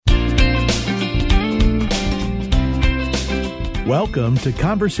Welcome to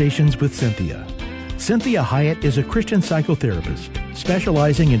Conversations with Cynthia. Cynthia Hiett is a Christian psychotherapist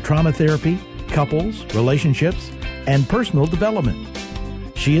specializing in trauma therapy, couples, relationships, and personal development.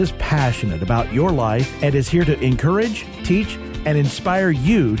 She is passionate about your life and is here to encourage, teach, and inspire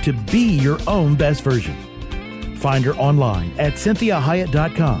you to be your own best version. Find her online at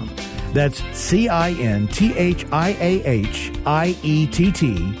CynthiaHiett.com. That's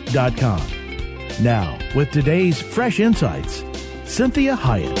CynthiaHiett.com. Now, with today's fresh insights, Cynthia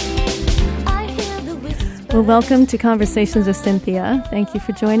Hiett. Well, welcome to Conversations with Cynthia. Thank you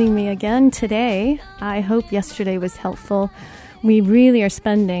for joining me again today. I hope yesterday was helpful. We really are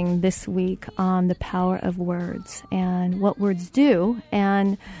spending this week on the power of words and what words do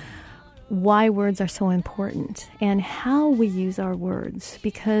and why words are so important and how we use our words,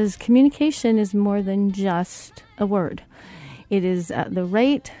 because communication is more than just a word. It is the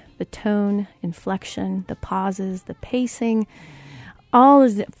rate, the tone, inflection, the pauses, the pacing, all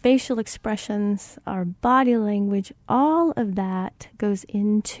of the facial expressions, our body language, all of that goes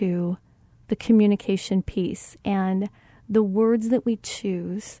into the communication piece. And the words that we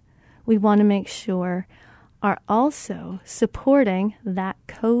choose, we want to make sure are also supporting that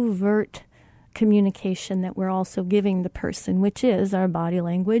covert communication that we're also giving the person, which is our body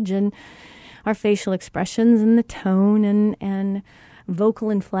language and our facial expressions and the tone and vocal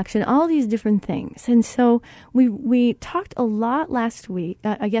inflection, all these different things. And so we talked a lot yesterday,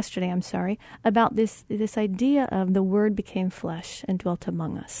 about this idea of the Word became flesh and dwelt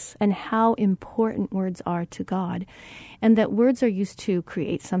among us, and how important words are to God, and that words are used to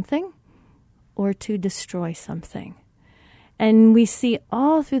create something or to destroy something. And we see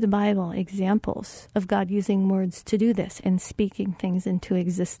all through the Bible examples of God using words to do this and speaking things into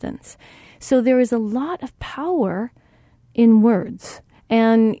existence. So there is a lot of power in words.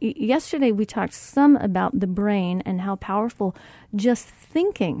 And yesterday we talked some about the brain and how powerful just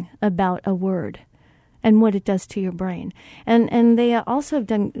thinking about a word and what it does to your brain. And they also have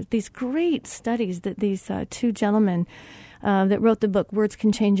done these great studies that these two gentlemen that wrote the book, Words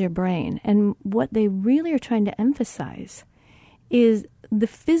Can Change Your Brain. And what they really are trying to emphasize is the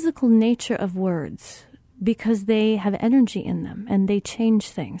physical nature of words, because they have energy in them and they change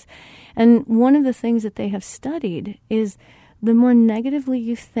things. And one of the things that they have studied is the more negatively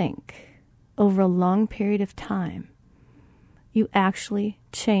you think over a long period of time, you actually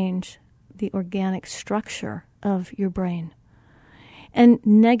change the organic structure of your brain. And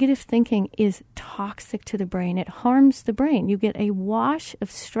negative thinking is toxic to the brain. It harms the brain. You get a wash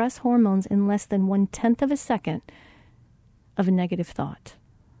of stress hormones in less than 1/10 of a second of a negative thought.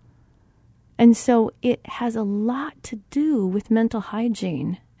 And so it has a lot to do with mental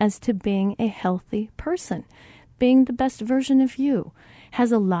hygiene as to being a healthy person. Being the best version of you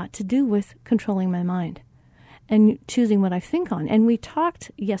has a lot to do with controlling my mind and choosing what I think on. And we talked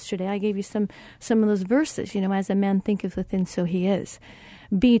yesterday, I gave you some of those verses, as a man thinketh within, so he is.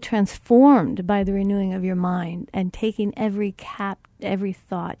 Be transformed by the renewing of your mind and taking every thought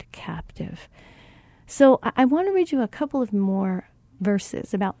captive. So I want to read you a couple of more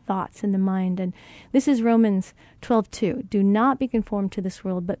verses about thoughts in the mind. And this is Romans 12:2. Do not be conformed to this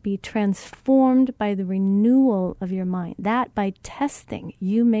world, but be transformed by the renewal of your mind, that by testing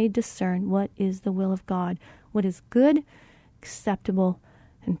you may discern what is the will of God, what is good, acceptable,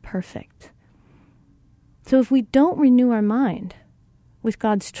 and perfect. So if we don't renew our mind with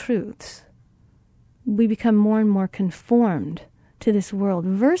God's truths, we become more and more conformed to this world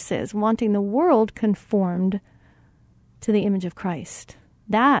versus wanting the world conformed to the image of Christ.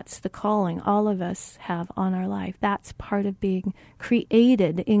 That's the calling all of us have on our life. That's part of being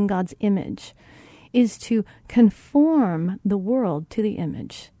created in God's image, is to conform the world to the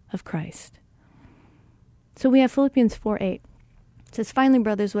image of Christ. So we have Philippians 4:8. It says, finally,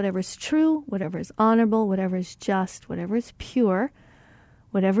 brothers, whatever is true, whatever is honorable, whatever is just, whatever is pure,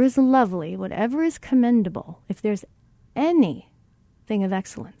 whatever is lovely, whatever is commendable, if there's anything of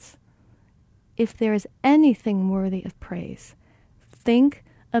excellence, if there is anything worthy of praise, think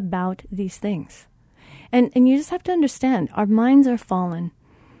about these things. And you just have to understand, our minds are fallen,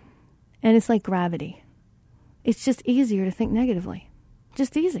 and it's like gravity. It's just easier to think negatively.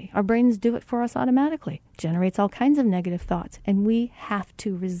 Just easy. Our brains do it for us automatically. Generates all kinds of negative thoughts, and we have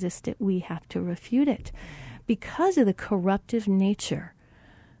to resist it. We have to refute it because of the corruptive nature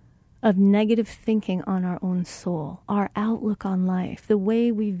of negative thinking on our own soul, our outlook on life, the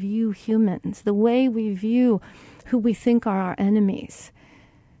way we view humans, the way we view who we think are our enemies.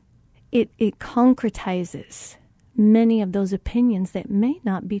 It concretizes many of those opinions that may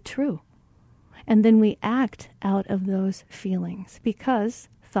not be true. And then we act out of those feelings because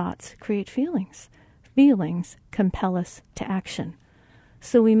thoughts create feelings. feelings compel us to action.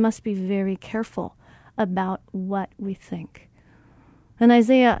 So we must be very careful about what we think. In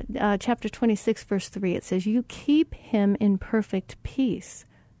Isaiah chapter 26, verse 3, it says, "You keep him in perfect peace,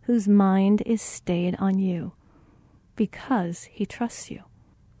 whose mind is stayed on you, because he trusts you."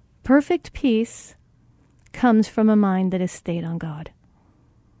 Perfect peace comes from a mind that is stayed on God.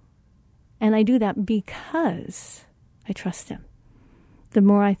 And I do that because I trust him. The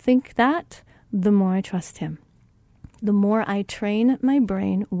more I think that, the more I trust him. The more I train my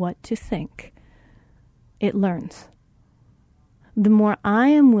brain what to think, it learns. The more I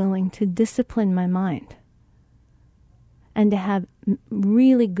am willing to discipline my mind and to have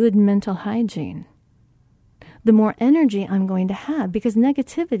really good mental hygiene, the more energy I'm going to have, because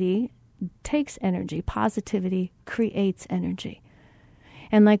negativity takes energy. Positivity creates energy.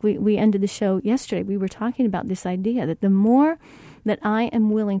 And like we ended the show yesterday, we were talking about this idea that the more that I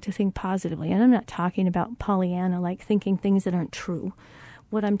am willing to think positively, and I'm not talking about Pollyanna, like thinking things that aren't true.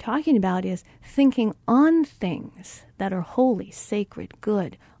 What I'm talking about is thinking on things that are holy, sacred,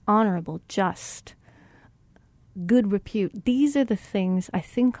 good, honorable, just, good repute. These are the things I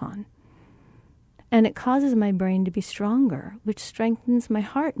think on. And it causes my brain to be stronger, which strengthens my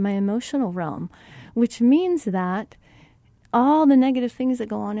heart, my emotional realm, which means that all the negative things that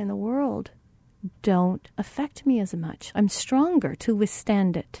go on in the world don't affect me as much. I'm stronger to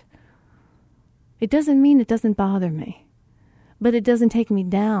withstand it. It doesn't mean it doesn't bother me, but it doesn't take me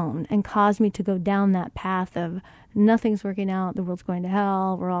down and cause me to go down that path of nothing's working out, the world's going to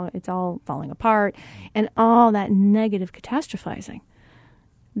hell, it's all falling apart, and all that negative catastrophizing.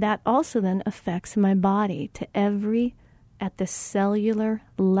 That also then affects my body at the cellular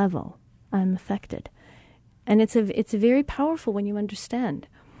level. I'm affected. And it's very powerful when you understand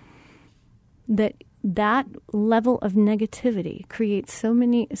that level of negativity creates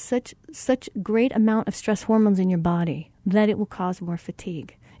such great amount of stress hormones in your body that it will cause more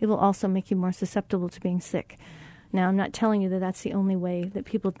fatigue. It will also make you more susceptible to being sick. Now, I'm not telling you that that's the only way that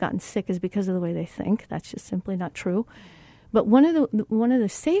people have gotten sick is because of the way they think. That's just simply not true. But one of the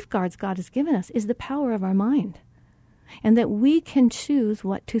safeguards God has given us is the power of our mind, and that we can choose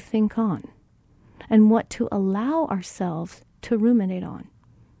what to think on and what to allow ourselves to ruminate on.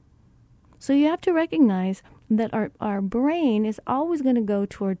 So you have to recognize that our brain is always going to go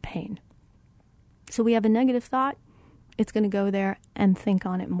toward pain. So we have a negative thought, it's going to go there and think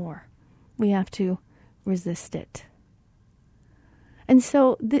on it more. We have to resist it. And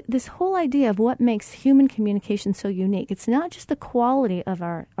so this whole idea of what makes human communication so unique, it's not just the quality of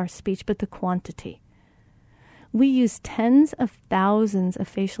our speech, but the quantity. We use tens of thousands of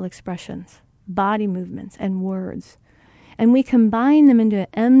facial expressions, body movements, and words. And we combine them into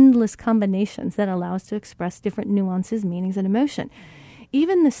endless combinations that allow us to express different nuances, meanings, and emotion.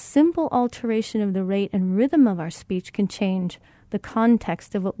 Even the simple alteration of the rate and rhythm of our speech can change the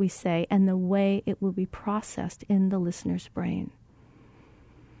context of what we say and the way it will be processed in the listener's brain.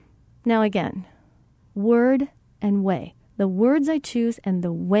 Now again, word and way. The words I choose and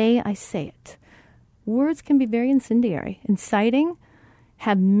the way I say it. Words can be very incendiary, inciting,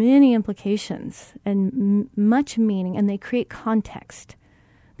 have many implications and much meaning, and they create context.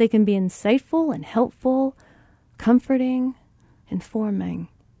 They can be insightful and helpful, comforting, informing.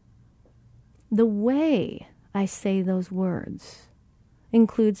 The way I say those words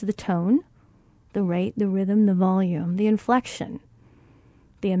includes the tone, the rate, the rhythm, the volume, the inflection,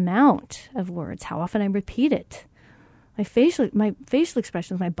 the amount of words, how often I repeat it, my facial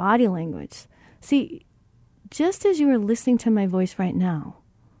expressions, my body language. See, just as you are listening to my voice right now,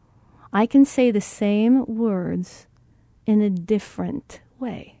 I can say the same words in a different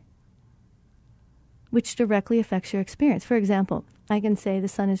way, which directly affects your experience. For example, I can say the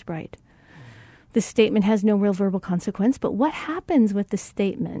sun is bright. This statement has no real verbal consequence, but what happens with the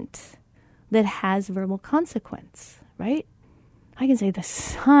statement that has verbal consequence, right? I can say the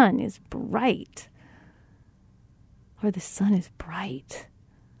sun is bright, or the sun is bright.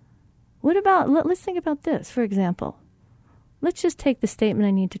 What about, let's think about this, for example. Let's just take the statement,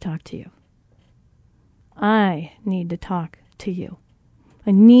 I need to talk to you. I need to talk to you.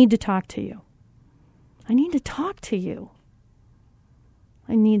 I need to talk to you. I need to talk to you.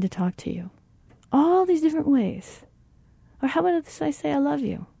 I need to talk to you. All these different ways. Or how about if I say I love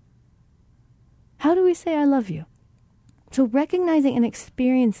you? How do we say I love you? So recognizing and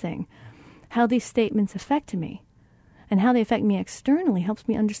experiencing how these statements affect me and how they affect me externally helps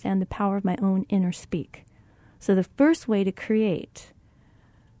me understand the power of my own inner speak. So the first way to create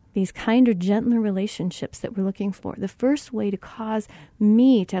these kinder, gentler relationships that we're looking for, the first way to cause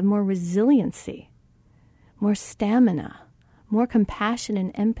me to have more resiliency, more stamina, more compassion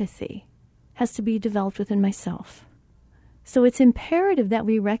and empathy, has to be developed within myself. So it's imperative that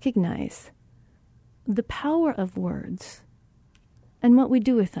we recognize the power of words and what we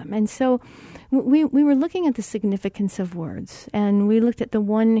do with them. And so we were looking at the significance of words, and we looked at the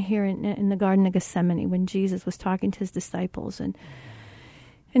one here in the Garden of Gethsemane when Jesus was talking to his disciples, and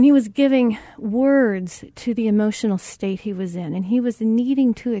he was giving words to the emotional state he was in, and he was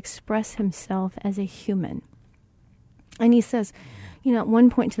needing to express himself as a human. And he says, at one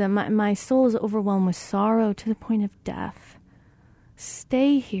point to them, my soul is overwhelmed with sorrow to the point of death.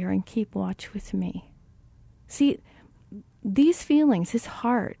 Stay here and keep watch with me. See, these feelings, his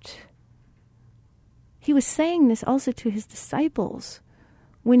heart, he was saying this also to his disciples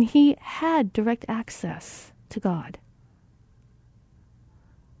when he had direct access to God.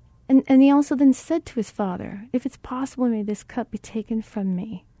 And he also then said to his Father, if it's possible, may this cup be taken from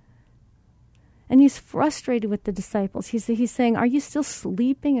me. And he's frustrated with the disciples. He's saying, are you still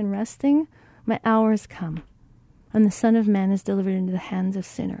sleeping and resting? My hour has come, and the Son of Man is delivered into the hands of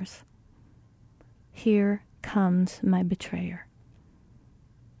sinners. Here comes my betrayer.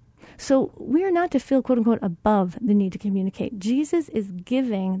 So we are not to feel, quote unquote, above the need to communicate. Jesus is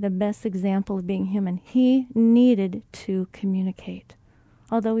giving the best example of being human. He needed to communicate.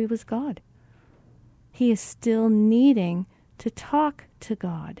 Although he was God, he is still needing to talk to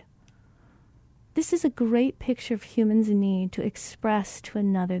God. This is a great picture of humans' need to express to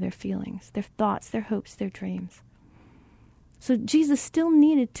another their feelings, their thoughts, their hopes, their dreams. So Jesus still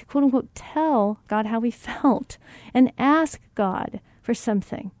needed to, quote unquote, tell God how he felt and ask God for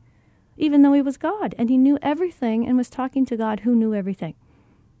something, even though he was God and he knew everything and was talking to God who knew everything.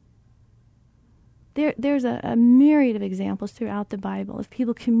 There's a myriad of examples throughout the Bible of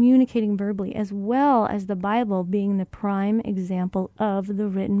people communicating verbally, as well as the Bible being the prime example of the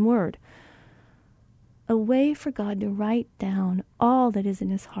written word. A way for God to write down all that is in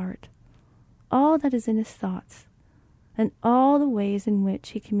his heart, all that is in his thoughts, and all the ways in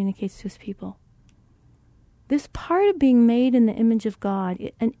which he communicates to his people. This part of being made in the image of God,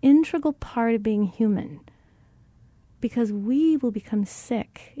 an integral part of being human, because we will become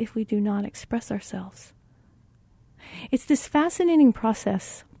sick if we do not express ourselves. It's this fascinating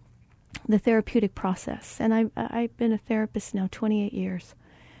process, the therapeutic process. And I've been a therapist now 28 years.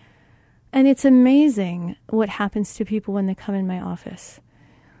 And it's amazing what happens to people when they come in my office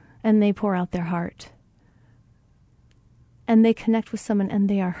and they pour out their heart. And they connect with someone and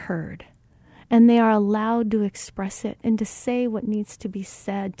they are heard. And they are allowed to express it and to say what needs to be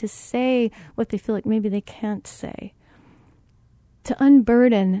said, to say what they feel like maybe they can't say, to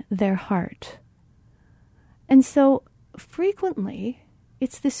unburden their heart. And so frequently,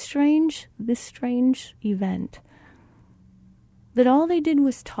 it's this strange event that all they did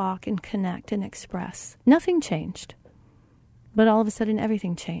was talk and connect and express. Nothing changed. But all of a sudden,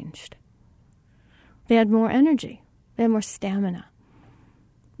 everything changed. They had more energy. They had more stamina.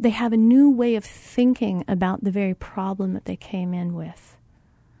 They have a new way of thinking about the very problem that they came in with.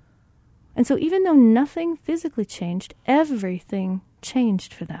 And so even though nothing physically changed, everything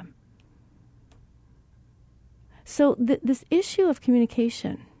changed for them. So this issue of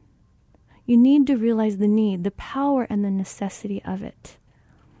communication, you need to realize the need, the power, and the necessity of it.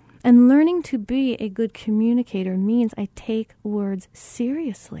 And learning to be a good communicator means I take words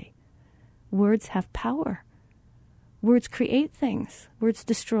seriously. Words have power. Words create things. Words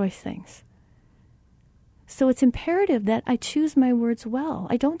destroy things. So it's imperative that I choose my words well.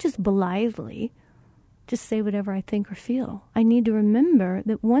 I don't just blithely just say whatever I think or feel. I need to remember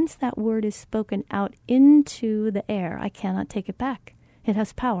that once that word is spoken out into the air, I cannot take it back. It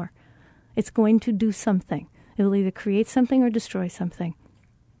has power. It's going to do something. It will either create something or destroy something.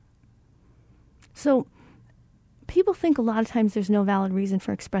 So people think a lot of times there's no valid reason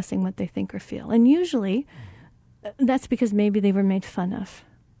for expressing what they think or feel. And usually that's because maybe they were made fun of,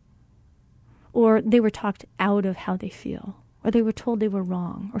 or they were talked out of how they feel, or they were told they were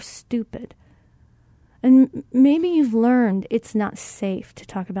wrong or stupid. And maybe you've learned it's not safe to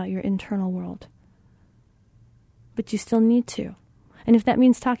talk about your internal world, but you still need to. And if that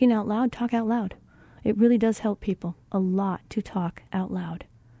means talking out loud, talk out loud. It really does help people a lot to talk out loud.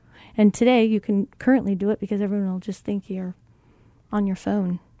 And today you can currently do it because everyone will just think you're on your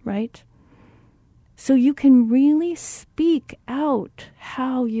phone, right? So you can really speak out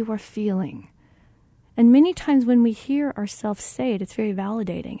how you are feeling. And many times when we hear ourselves say it, it's very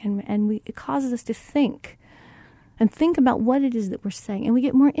validating. And it causes us to think about what it is that we're saying. And we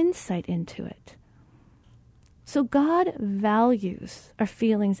get more insight into it. So God values our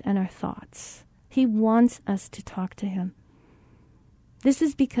feelings and our thoughts. He wants us to talk to him. This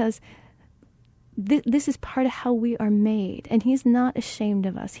is because This is part of how we are made, and he's not ashamed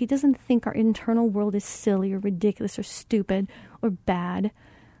of us. He doesn't think our internal world is silly or ridiculous or stupid or bad.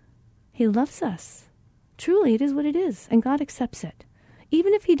 He loves us. Truly, it is what it is, and God accepts it.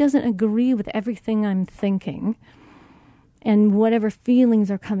 Even if he doesn't agree with everything I'm thinking and whatever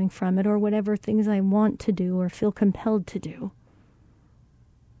feelings are coming from it or whatever things I want to do or feel compelled to do,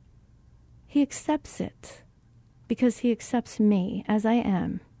 he accepts it because he accepts me as I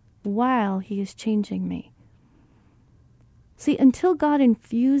am while he is changing me. See, until God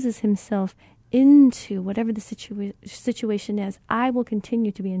infuses himself into whatever the situation is, I will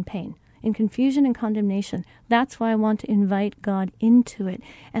continue to be in pain, in confusion and condemnation. That's why I want to invite God into it.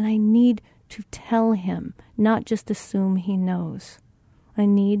 And I need to tell him, not just assume he knows. I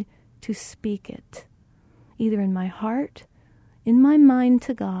need to speak it, either in my heart, in my mind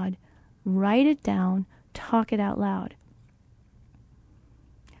to God, write it down, talk it out loud.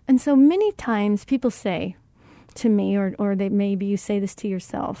 And so many times people say to me, or maybe you say this to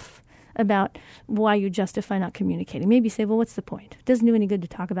yourself, about why you justify not communicating. Maybe you say, well, what's the point? It doesn't do any good to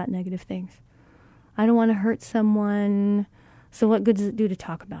talk about negative things. I don't want to hurt someone, so what good does it do to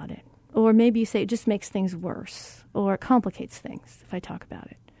talk about it? Or maybe you say it just makes things worse, or it complicates things if I talk about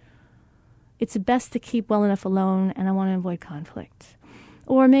it. It's best to keep well enough alone, and I want to avoid conflict.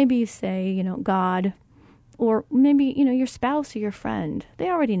 Or maybe you say, God, or maybe, your spouse or your friend. They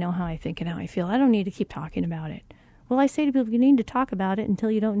already know how I think and how I feel. I don't need to keep talking about it. Well, I say to people, you need to talk about it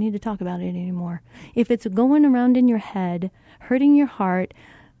until you don't need to talk about it anymore. If it's going around in your head, hurting your heart,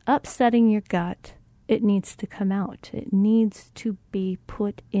 upsetting your gut, it needs to come out. It needs to be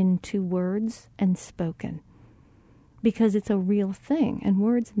put into words and spoken. Because it's a real thing, and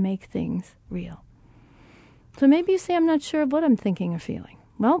words make things real. So maybe you say, I'm not sure of what I'm thinking or feeling.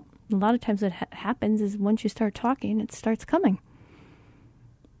 Well, a lot of times what happens is once you start talking, it starts coming.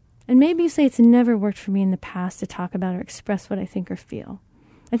 And maybe you say it's never worked for me in the past to talk about or express what I think or feel.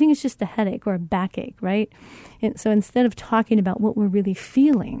 I think it's just a headache or a backache, right? And so instead of talking about what we're really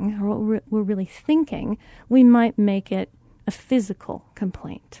feeling or what we're really thinking, we might make it a physical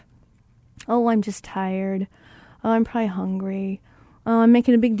complaint. Oh, I'm just tired. Oh, I'm probably hungry. Oh, I'm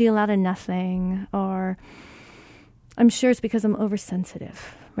making a big deal out of nothing. Or I'm sure it's because I'm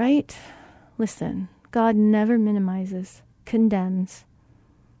oversensitive, right? Listen, God never minimizes, condemns,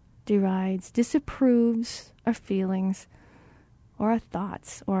 derides, disapproves our feelings or our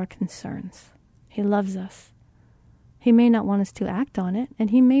thoughts or our concerns. He loves us. He may not want us to act on it, and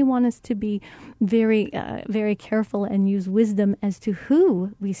he may want us to be very, very careful and use wisdom as to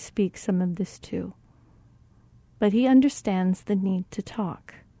who we speak some of this to. But he understands the need to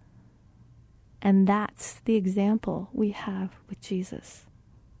talk. And that's the example we have with Jesus.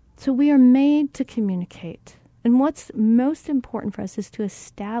 So we are made to communicate. And what's most important for us is to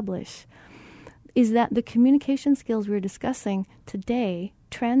establish is that the communication skills we're discussing today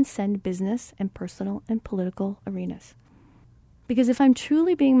transcend business and personal and political arenas. Because if I'm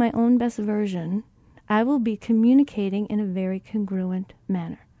truly being my own best version, I will be communicating in a very congruent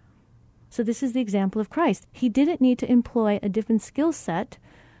manner. So this is the example of Christ. He didn't need to employ a different skill set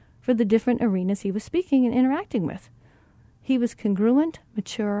for the different arenas he was speaking and interacting with. He was congruent,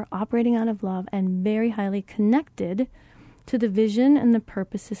 mature, operating out of love, and very highly connected to the vision and the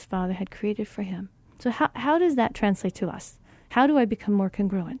purpose his Father had created for him. So how does that translate to us? How do I become more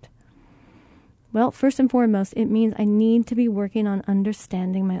congruent? Well, first and foremost, it means I need to be working on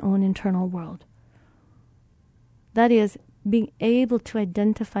understanding my own internal world. That is, being able to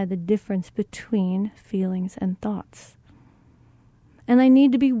identify the difference between feelings and thoughts. And I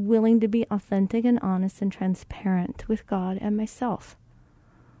need to be willing to be authentic and honest and transparent with God and myself.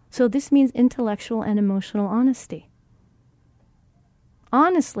 So this means intellectual and emotional honesty.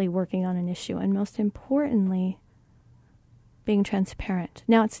 Honestly working on an issue, and most importantly, being transparent.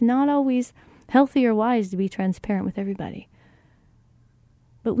 Now, it's not always healthy or wise to be transparent with everybody.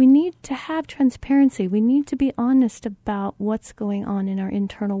 But we need to have transparency. We need to be honest about what's going on in our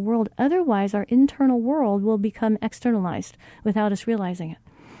internal world. Otherwise, our internal world will become externalized without us realizing it.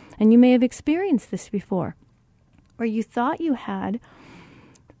 And you may have experienced this before, where you thought you had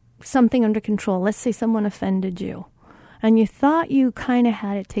something under control. Let's say someone offended you, and you thought you kind of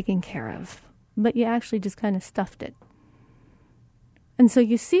had it taken care of, but you actually just kind of stuffed it. And so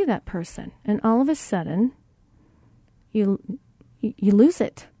you see that person, and all of a sudden, you lose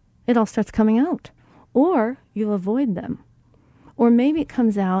it. It all starts coming out. Or you avoid them. Or maybe it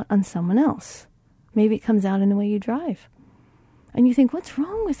comes out on someone else. Maybe it comes out in the way you drive. And you think, what's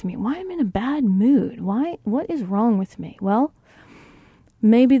wrong with me? Why am I in a bad mood? What is wrong with me? Well,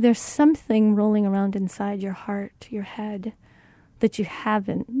 maybe there's something rolling around inside your heart, your head, that you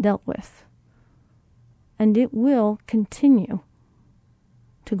haven't dealt with. and it will continue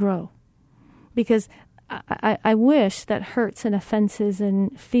to grow. Because I wish that hurts and offenses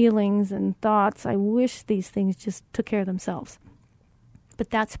and feelings and thoughts, I wish these things just took care of themselves.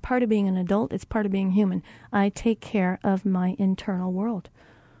 But that's part of being an adult. It's part of being human. I take care of my internal world.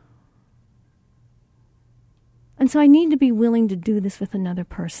 And so I need to be willing to do this with another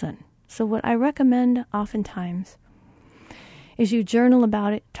person. So what I recommend oftentimes is you journal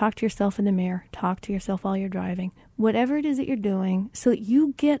about it, talk to yourself in the mirror, talk to yourself while you're driving, whatever it is that you're doing, so that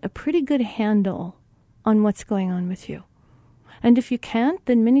you get a pretty good handle on what's going on with you. And if you can't,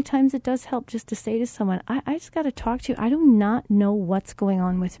 then many times it does help just to say to someone, I just got to talk to you. I do not know what's going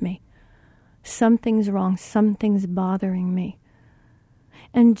on with me. Something's wrong. Something's bothering me.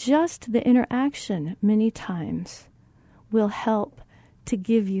 And just the interaction many times will help to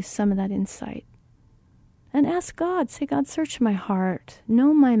give you some of that insight. And ask God, say, God, search my heart,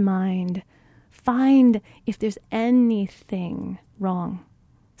 know my mind, find if there's anything wrong,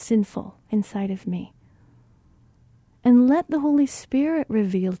 sinful inside of me. And let the Holy Spirit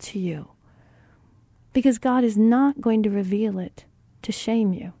reveal to you. Because God is not going to reveal it to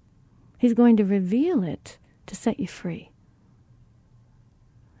shame you. He's going to reveal it to set you free.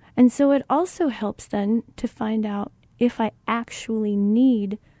 And so it also helps then to find out if I actually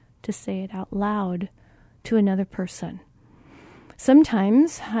need to say it out loud to another person.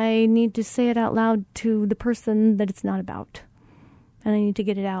 Sometimes I need to say it out loud to the person that it's not about. And I need to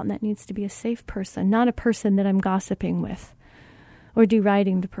get it out, and that needs to be a safe person, not a person that I'm gossiping with or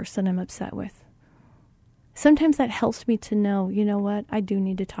deriding the person I'm upset with. Sometimes that helps me to know, you know what, I do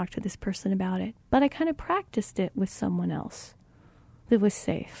need to talk to this person about it. But I kind of practiced it with someone else that was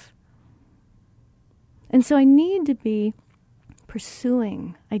safe. And so I need to be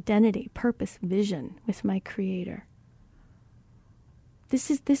pursuing identity, purpose, vision with my Creator.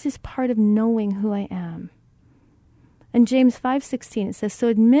 This is part of knowing who I am. In James 5:16, it says, so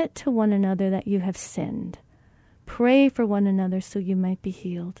admit to one another that you have sinned. Pray for one another so you might be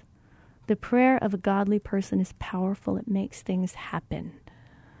healed. The prayer of a godly person is powerful. It makes things happen.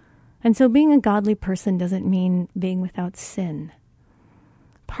 And so being a godly person doesn't mean being without sin.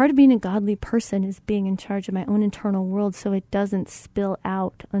 Part of being a godly person is being in charge of my own internal world so it doesn't spill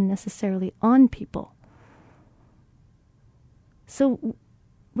out unnecessarily on people. So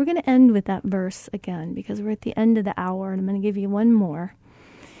we're going to end with that verse again because we're at the end of the hour, and I'm going to give you one more.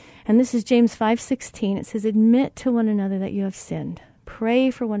 And this is James 5:16. It says, admit to one another that you have sinned. Pray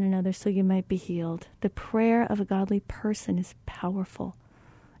for one another so you might be healed. The prayer of a godly person is powerful.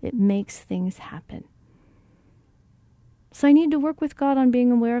 It makes things happen. So I need to work with God on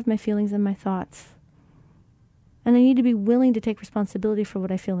being aware of my feelings and my thoughts. And I need to be willing to take responsibility for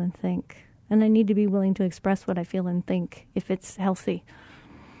what I feel and think. And I need to be willing to express what I feel and think if it's healthy.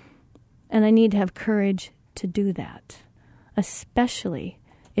 And I need to have courage to do that, especially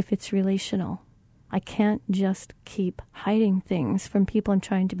if it's relational. I can't just keep hiding things from people I'm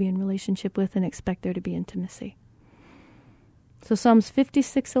trying to be in relationship with and expect there to be intimacy. So Psalms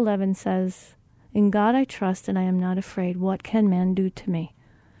 56:11 says, in God I trust and I am not afraid. What can man do to me?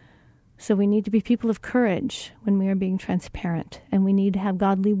 So we need to be people of courage when we are being transparent. And we need to have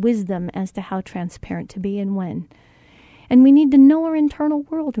godly wisdom as to how transparent to be and when. And we need to know our internal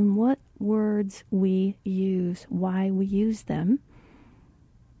world and what words we use, why we use them.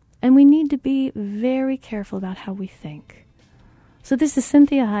 And we need to be very careful about how we think. So this is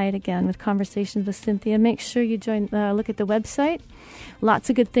Cynthia Hiett again with Conversations with Cynthia. Make sure you look at the website. Lots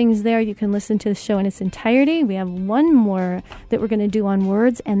of good things there. You can listen to the show in its entirety. We have one more that we're going to do on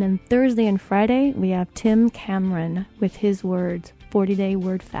words. And then Thursday and Friday, we have Tim Cameron with his words, 40-day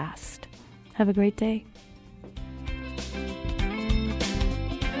word fast. Have a great day.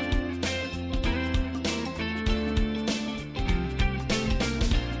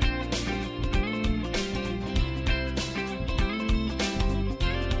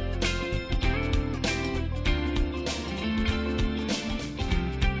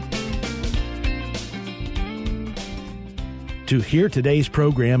 To hear today's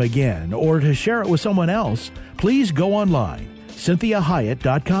program again or to share it with someone else, please go online,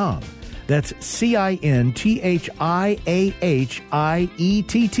 CynthiaHiett.com. That's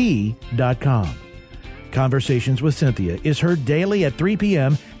CynthiaHiett.com. Conversations with Cynthia is heard daily at 3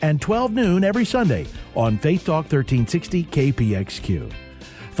 p.m. and 12 noon every Sunday on Faith Talk 1360 KPXQ.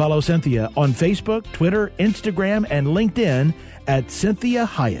 Follow Cynthia on Facebook, Twitter, Instagram, and LinkedIn at Cynthia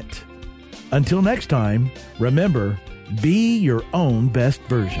Hiett. Until next time, remember, be your own best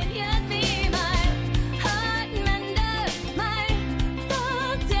version.